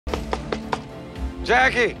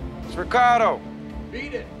Jackie, it's Ricardo.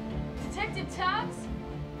 Beat it. Detective Tubbs?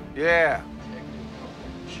 Yeah.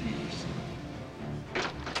 Jeez.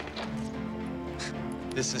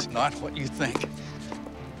 This is not what you think.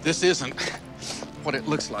 This isn't what it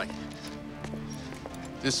looks like.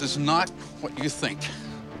 This is not what you think.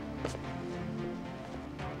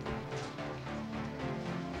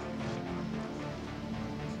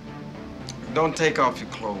 Don't take off your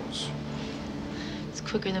clothes. It's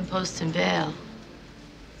quicker than posting bail.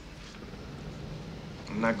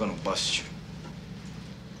 I'm not gonna bust you.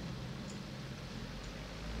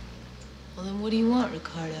 Well, then what do you want,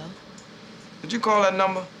 Ricardo? Did you call that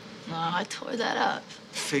number? No, I tore that up.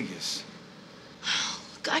 Figures.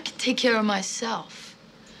 Look, I can take care of myself.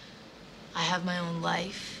 I have my own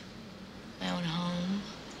life, my own home.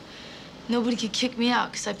 Nobody could kick me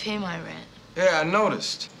out because I pay my rent. Yeah, I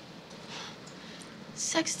noticed.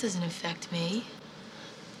 Sex doesn't affect me.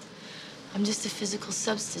 I'm just a physical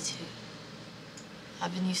substitute.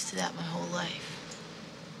 I've been used to that my whole life.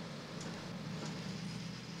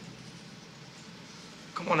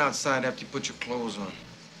 Come on outside after you put your clothes on.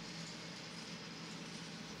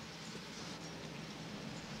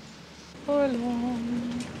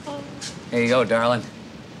 Here you go, darling.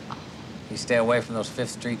 You stay away from those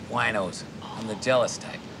Fifth Street winos. I'm the jealous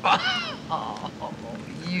type. Oh,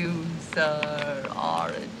 you, sir, are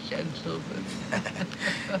a gentleman.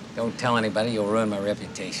 Don't tell anybody, you'll ruin my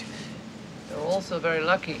reputation. You're also very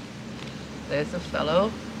lucky. There's the fellow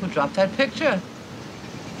who dropped that picture.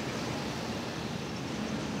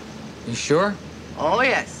 You sure? Oh,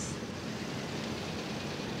 yes.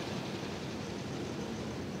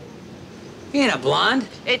 He ain't a blonde.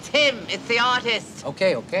 It's him. It's the artist.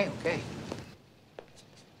 Okay.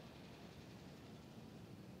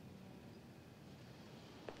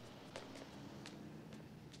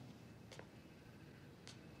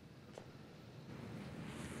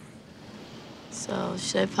 So,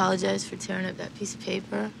 should I apologize for tearing up that piece of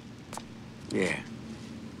paper? Yeah.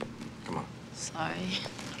 Come on. Sorry.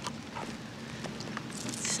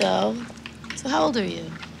 So how old are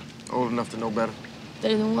you? Old enough to know better.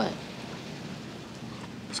 Better than what?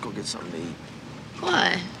 Let's go get something to eat.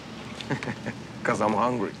 Why? 'Cause I'm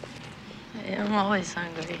hungry. Hey, I'm always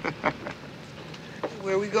hungry.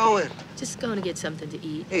 Where are we going? Just going to get something to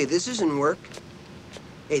eat. Hey, this isn't work.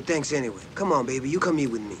 Hey, thanks anyway. Come on, baby. You come eat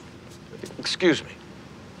with me. Excuse me.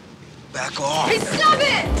 Back off. Hey, stop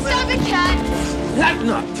it! Stop it, cat! That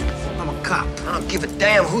nut! I'm a cop. I don't give a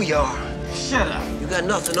damn who you are. Shut up. You got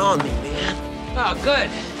nothing on me, man. Oh, good.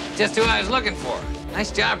 Just who I was looking for. Nice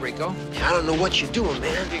job, Rico. I don't know what you're doing,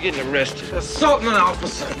 man. You're getting arrested. Assaulting an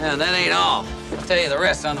officer. Yeah, that ain't all. I'll tell you the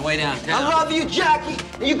rest on the way downtown. I love you, Jackie.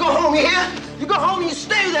 And you go home, you hear? You go home and you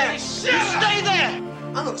stay there. You stay there.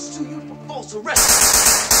 I'm gonna sue you for false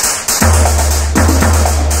arrest.